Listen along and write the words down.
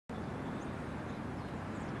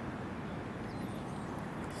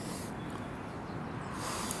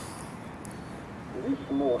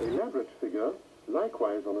more elaborate figure,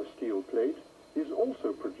 likewise on a steel plate, is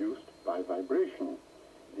also produced by vibration.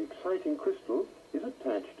 The exciting crystal is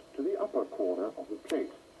attached to the upper corner of the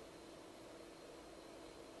plate.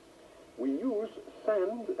 We use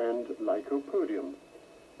sand and lycopodium.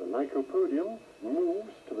 The lycopodium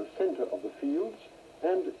moves to the center of the fields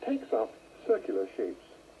and takes up circular shapes.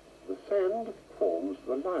 The sand forms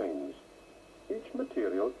the lines. Each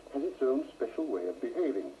material has its own special way of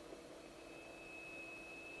behaving.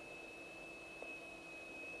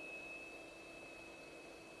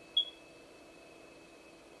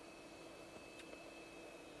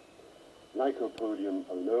 Lycopodium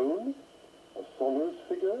alone, a sonorous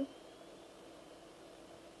figure,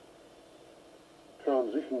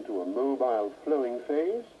 transition to a mobile flowing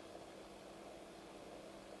phase,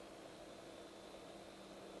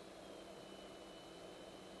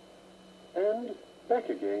 and back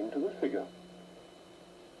again to the figure.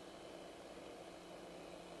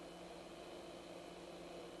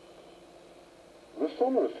 The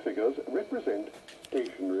sonorous figures represent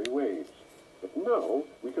stationary waves, but now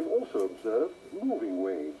we can also observe moving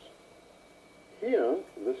waves. Here,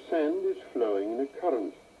 the sand is flowing in a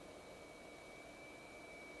current.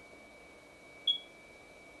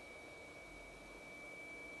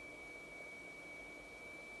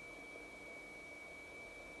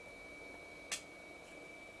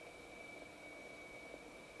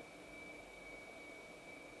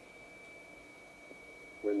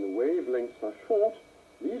 When the wavelengths are short,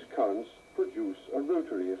 these currents produce a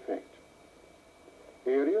rotary effect.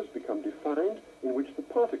 Areas become defined in which the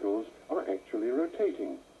particles are actually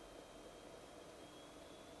rotating.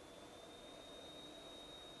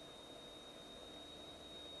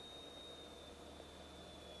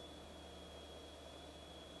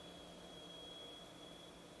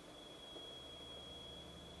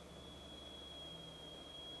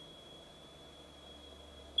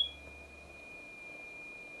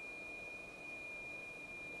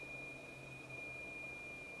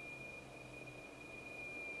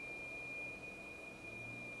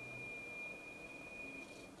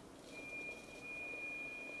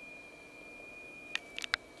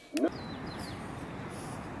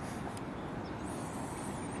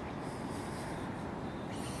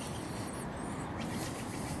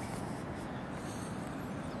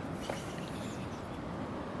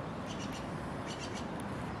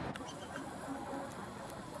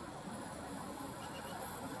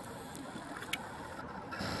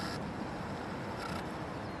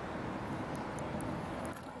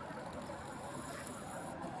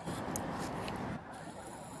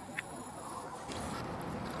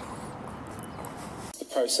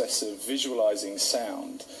 Process of visualizing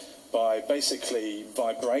sound by basically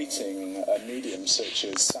vibrating a medium such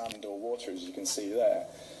as sand or water, as you can see there.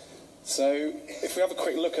 So if we have a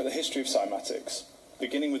quick look at the history of cymatics,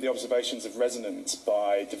 beginning with the observations of resonance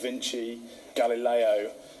by Da Vinci,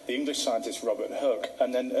 Galileo, the English scientist Robert Hooke,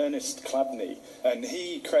 and then Ernest Chladni, and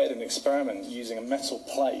he created an experiment using a metal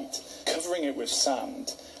plate, covering it with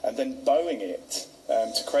sand, and then bowing it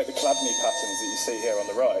to create the Chladni patterns that you see here on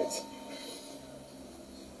the right.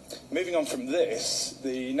 Moving on from this,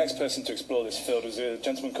 the next person to explore this field was a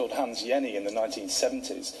gentleman called Hans Jenny in the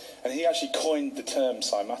 1970s, and he actually coined the term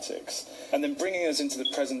cymatics. And then bringing us into the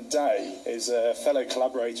present day is a fellow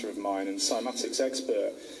collaborator of mine and cymatics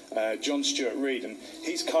expert, John Stuart Reid, and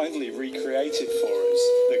he's kindly recreated for us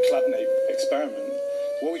the Chladni experiment.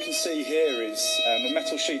 What we can see here is a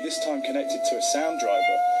metal sheet, this time connected to a sound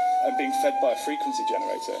driver and being fed by a frequency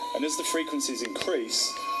generator. And as the frequencies increase,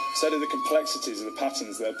 so do the complexities of the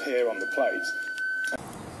patterns that appear on the plate.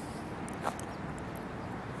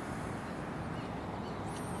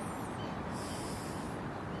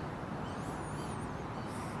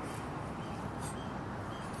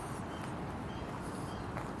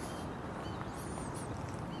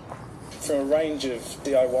 From a range of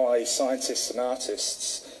DIY scientists and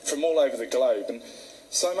artists from all over the globe, and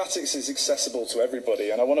cymatics is accessible to everybody,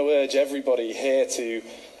 and I want to urge everybody here to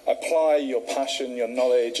apply your passion, your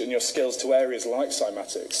knowledge and your skills to areas like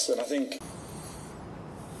cymatics. And I think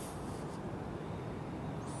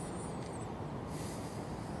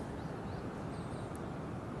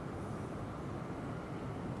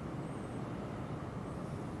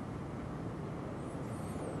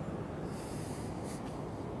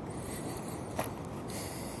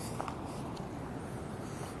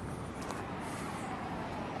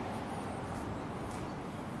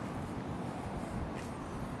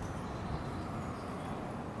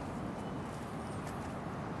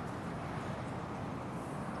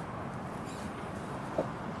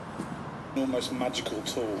almost magical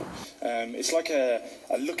tool. It's like a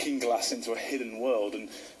looking glass into a hidden world, and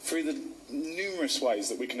through the numerous ways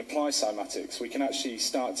that we can apply cymatics. We can actually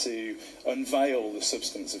start to unveil the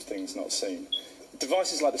substance of things not seen.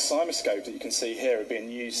 Devices like the Cymascope that you can see here are being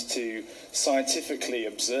used to scientifically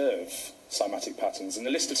observe cymatic patterns, and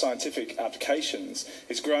the list of scientific applications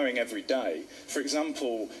is growing every day. For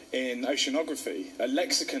example, in oceanography, a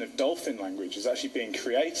lexicon of dolphin language is actually being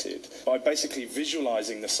created by basically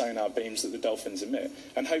visualizing the sonar beams that the dolphins emit,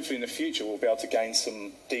 and hopefully in the future we'll be able to gain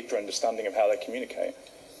some deeper understanding of how they communicate.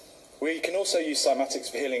 We can also use cymatics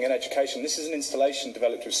for healing and education. This is an installation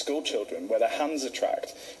developed with school children where their hands are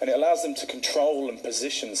tracked, and it allows them to control and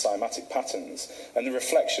position cymatic patterns and the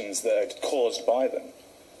reflections that are caused by them.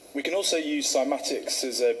 We can also use cymatics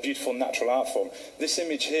as a beautiful natural art form. This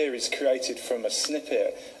image here is created from a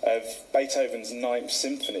snippet of Beethoven's Ninth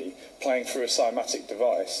Symphony playing through a cymatic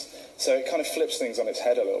device. So it kind of flips things on its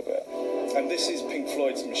head a little bit. And this is Pink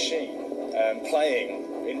Floyd's Machine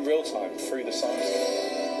playing in real time through the cymascope.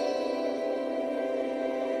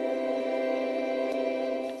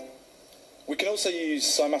 We can also use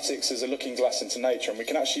cymatics as a looking glass into nature, and we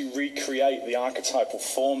can actually recreate the archetypal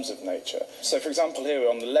forms of nature. So, for example, here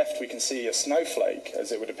on the left we can see a snowflake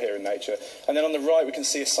as it would appear in nature, and then on the right we can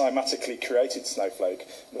see a cymatically created snowflake.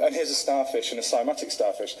 And here's a starfish and a cymatic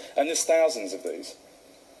starfish, and there's thousands of these.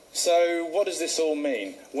 So what does this all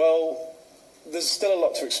mean? Well, there's still a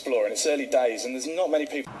lot to explore, and it's early days, and there's not many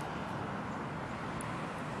people...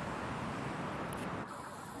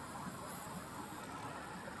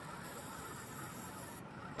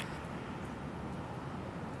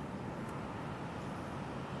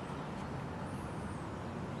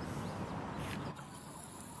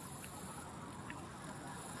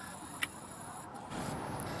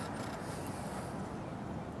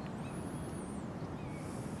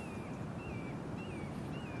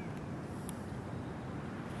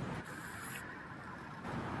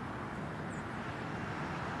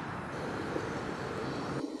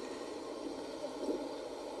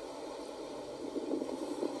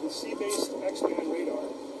 Sea-based X-band radar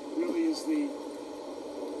really is the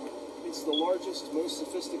largest, most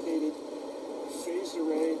sophisticated phased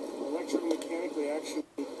array electromechanically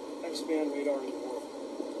actuated X-band radar in the world.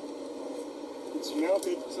 It's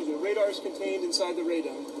mounted, so the radar is contained inside the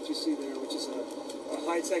radome, which you see there, which is a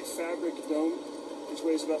high-tech fabric dome, which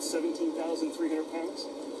weighs about 17,300 pounds,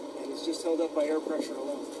 and is just held up by air pressure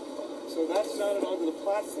alone. So that's mounted onto the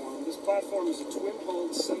platform. This platform is a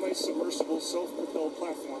twin-hulled, semi-submersible, self-propelled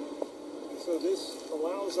platform. And so this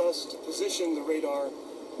allows us to position the radar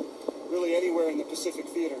really anywhere in the Pacific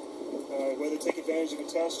theater, whether to take advantage of a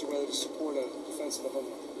test or whether to support a defense of the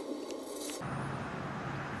homeland.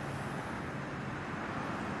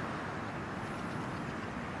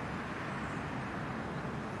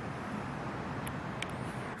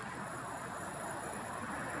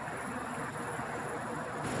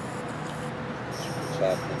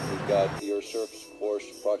 We've got the Earth's surface force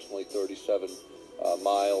approximately 37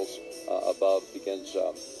 miles above, begins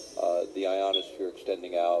the ionosphere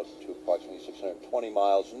extending out to approximately 620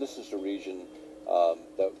 miles, and this is the region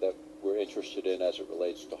that we're interested in as it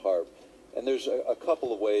relates to HAARP. And there's a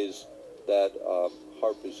couple of ways that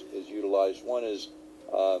HAARP is utilized. One is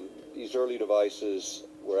these early devices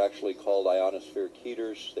were actually called ionospheric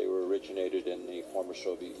heaters. They were originated in the former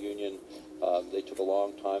Soviet Union. They took a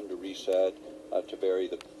long time to reset, to vary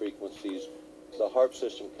the frequencies. The HAARP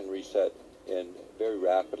system can reset very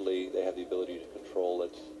rapidly. They have the ability to control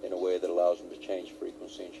it in a way that allows them to change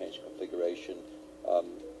frequency and change configuration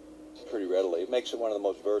pretty readily. It makes it one of the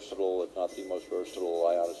most versatile, if not the most versatile,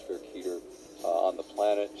 ionospheric heater on the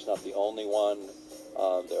planet. It's not the only one.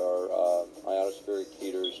 There are ionospheric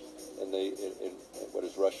heaters in what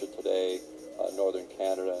is Russia today, northern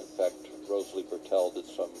Canada. In fact, Rosalie Bertel did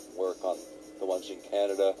some work on the ones in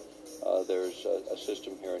Canada. There's a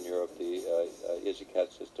system here in Europe, the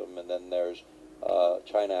EasyCat system, and then there's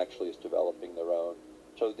China actually is developing their own.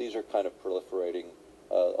 So these are kind of proliferating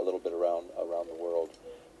a little bit around the world.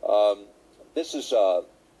 This is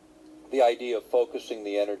the idea of focusing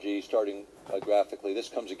the energy, starting graphically. This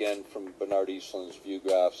comes again from Bernard Eastland's view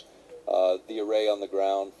graphs. The array on the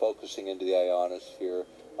ground focusing into the ionosphere,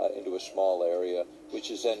 into a small area, which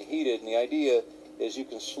is then heated. And the idea is you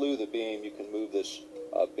can slew the beam, you can move this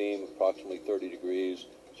beam approximately 30 degrees,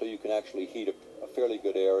 so you can actually heat a fairly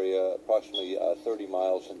good area, approximately 30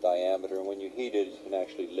 miles in diameter. And when you heat it, you can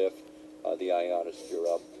actually lift the ionosphere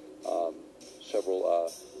up several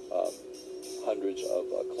hundreds of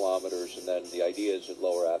kilometers, and then the idea is that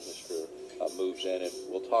lower atmosphere moves in, and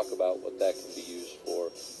we'll talk about what that can be used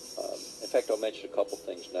for. In fact, I'll mention a couple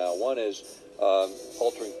things now. One is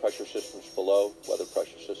altering pressure systems below, weather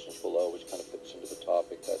pressure systems below, which kind of fits into the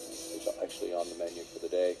topic that is actually on the menu for the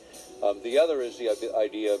day. The other is the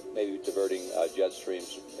idea of maybe diverting jet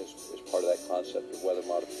streams as part of that concept of weather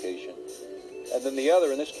modification. And then the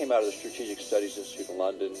other, and this came out of the Strategic Studies Institute in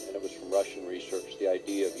London, and it was from Russian research, the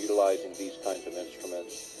idea of utilizing these kinds of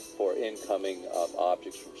instruments for incoming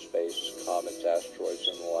objects from space, comets, asteroids,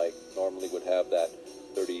 and the like. Normally would have that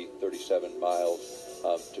 37 miles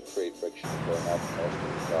to create friction going out to most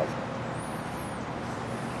of the job.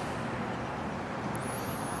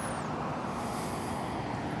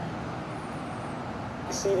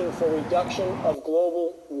 Proceeding for reduction of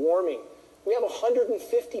global warming. We have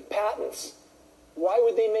 150 patents. Why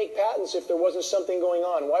would they make patents if there wasn't something going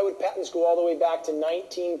on? Why would patents go all the way back to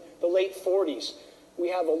the late 40s? We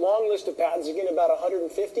have a long list of patents, again about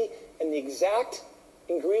 150, and the exact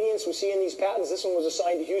ingredients we see in these patents, this one was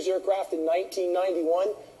assigned to Hughes Aircraft in 1991,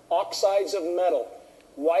 oxides of metal.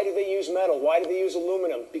 Why do they use metal? Why do they use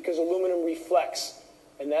aluminum? Because aluminum reflects.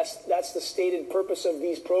 And that's the stated purpose of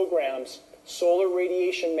these programs, solar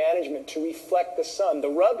radiation management, to reflect the sun. The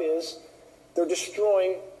rub is they're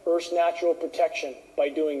destroying Earth's natural protection by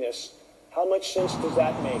doing this. How much sense does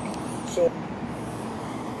that make? So.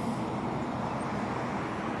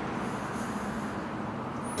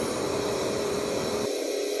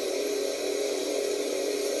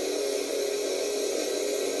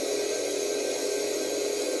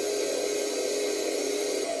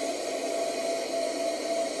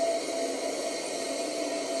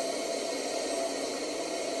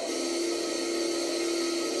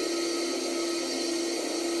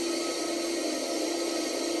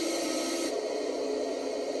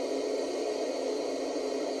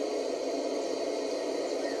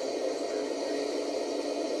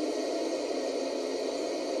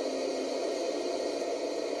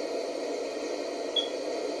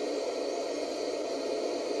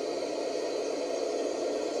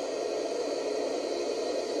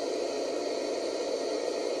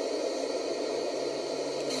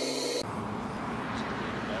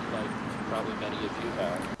 Probably many of you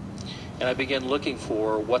have. And I began looking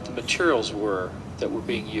for what the materials were that were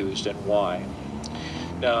being used and why.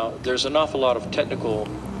 Now, there's an awful lot of technical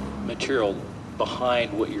material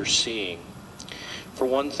behind what you're seeing. For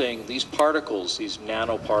one thing, these particles, these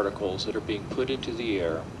nanoparticles that are being put into the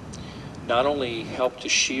air, not only help to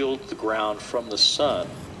shield the ground from the sun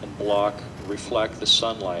and block and reflect the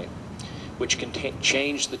sunlight, which can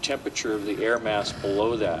change the temperature of the air mass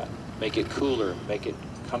below that, make it cooler, make it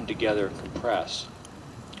come together and compress.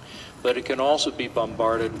 But it can also be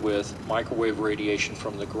bombarded with microwave radiation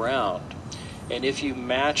from the ground. And if you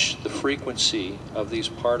match the frequency of these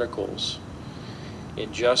particles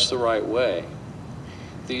in just the right way,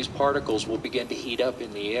 these particles will begin to heat up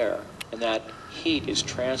in the air, and that heat is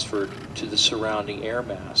transferred to the surrounding air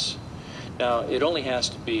mass. Now, it only has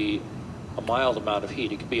to be a mild amount of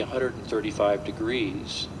heat. It could be 135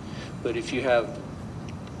 degrees. But if you have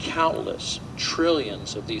countless,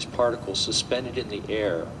 trillions of these particles suspended in the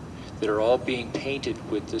air that are all being painted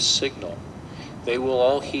with this signal, they will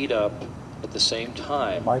all heat up at the same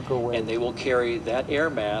time, and they will carry that air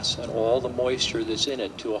mass and all the moisture that's in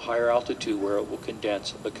it to a higher altitude where it will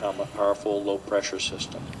condense and become a powerful low pressure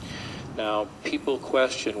system. Now, people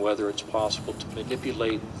question whether it's possible to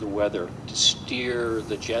manipulate the weather, to steer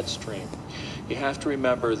the jet stream. You have to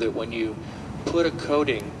remember that when you put a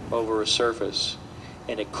coating over a surface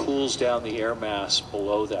and it cools down the air mass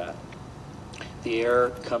below that, the air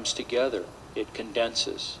comes together, it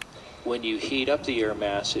condenses. When you heat up the air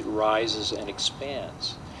mass, it rises and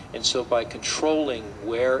expands. And so by controlling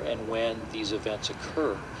where and when these events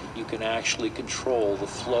occur, you can actually control the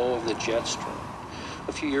flow of the jet stream.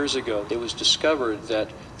 A few years ago, it was discovered that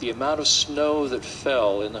the amount of snow that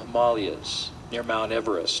fell in the Himalayas near Mount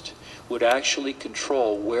Everest would actually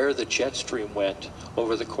control where the jet stream went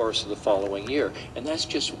over the course of the following year. And that's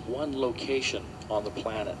just one location on the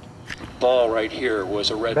planet. The ball right here was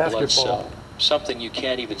a red blood cell, something you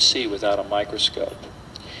can't even see without a microscope.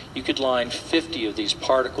 You could line 50 of these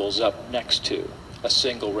particles up next to a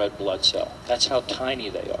single red blood cell. That's how tiny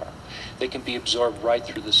they are. They can be absorbed right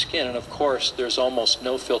through the skin, and of course there's almost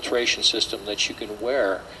no filtration system that you can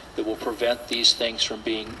wear that will prevent these things from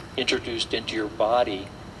being introduced into your body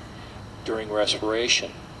during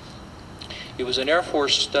respiration. It was an Air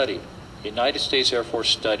Force study, a United States Air Force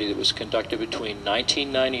study that was conducted between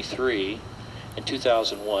 1993 and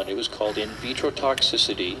 2001. It was called In Vitro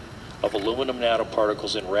Toxicity of Aluminum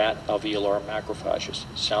Nanoparticles in Rat Alveolar Macrophages.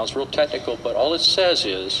 Sounds real technical, but all it says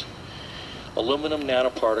is aluminum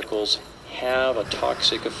nanoparticles have a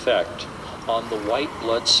toxic effect on the white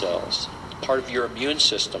blood cells, part of your immune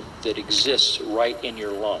system that exists right in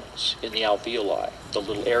your lungs, in the alveoli, the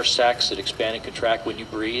little air sacs that expand and contract when you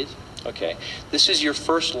breathe. Okay, this is your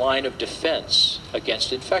first line of defense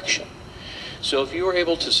against infection. So if you are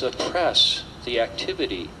able to suppress the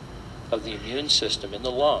activity of the immune system in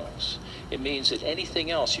the lungs, it means that anything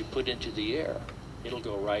else you put into the air, it'll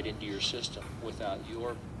go right into your system without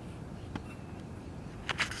your...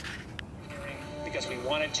 Because we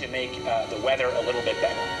wanted to make the weather a little bit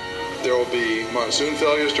better. There will be monsoon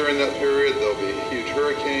failures during that period. There will be huge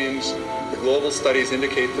hurricanes. The global studies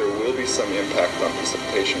indicate there will be some impact on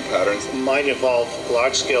precipitation patterns. It might involve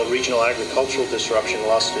large-scale regional agricultural disruption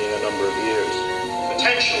lasting a number of years.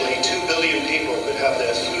 Potentially 2 billion people could have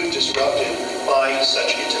their food disrupted by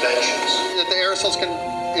such interventions. That the aerosols can,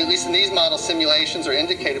 at least in these model simulations or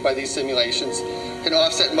indicated by these simulations, can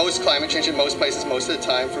offset most climate change in most places most of the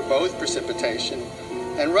time for both precipitation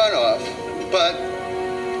and runoff. But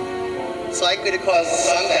it's likely to cause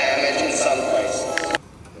some damage in some places.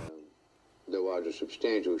 There was a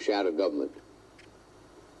substantial shadow government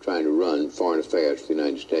trying to run foreign affairs for the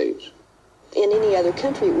United States. In any other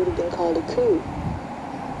country, it would have been called a coup.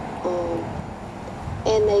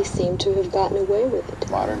 And they seem to have gotten away with it.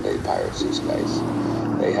 Modern-day piracy space.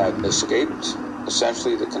 They have escaped,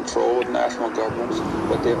 essentially, the control of national governments,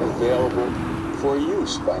 but they're available for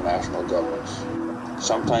use by national governments.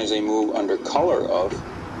 Sometimes they move under color of,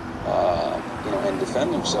 and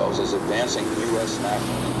defend themselves as advancing U.S.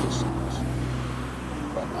 national interests.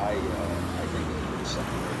 But I think it is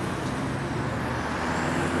something.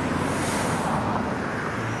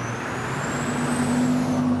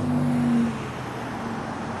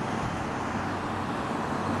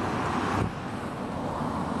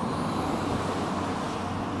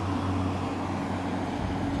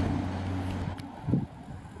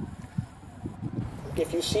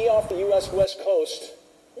 If you see off the U.S. West Coast,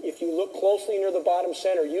 if you look closely near the bottom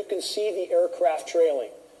center, you can see the aircraft trailing.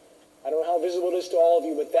 I don't know how visible it is to all of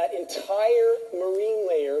you, but that entire marine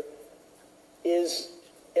layer is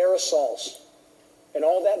aerosols. And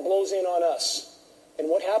all that blows in on us. And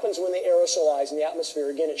what happens when they aerosolize in the atmosphere?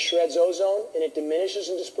 Again, it shreds ozone, and it diminishes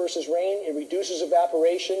and disperses rain. It reduces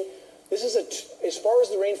evaporation. This is as far as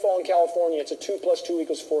the rainfall in California, it's a 2 + 2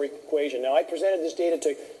 = 4 equation. Now, I presented this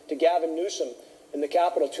data to Gavin Newsom in the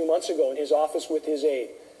Capitol 2 months ago in his office with his aide.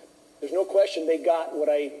 There's no question they got what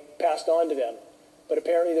I passed on to them. But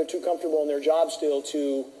apparently they're too comfortable in their job still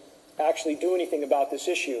to actually do anything about this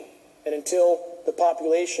issue. And until the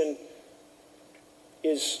population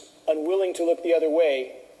is unwilling to look the other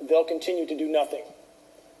way, they'll continue to do nothing.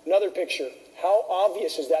 Another picture. How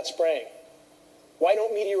obvious is that spraying? Why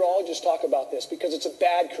don't meteorologists talk about this? Because it's a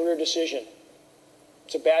bad career decision.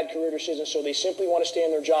 It's a bad career decision, so they simply want to stay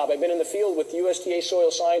in their job. I've been in the field with USDA soil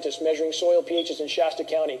scientists measuring soil pHs in Shasta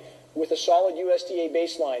County with a solid USDA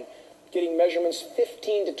baseline, getting measurements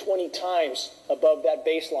 15 to 20 times above that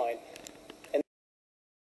baseline.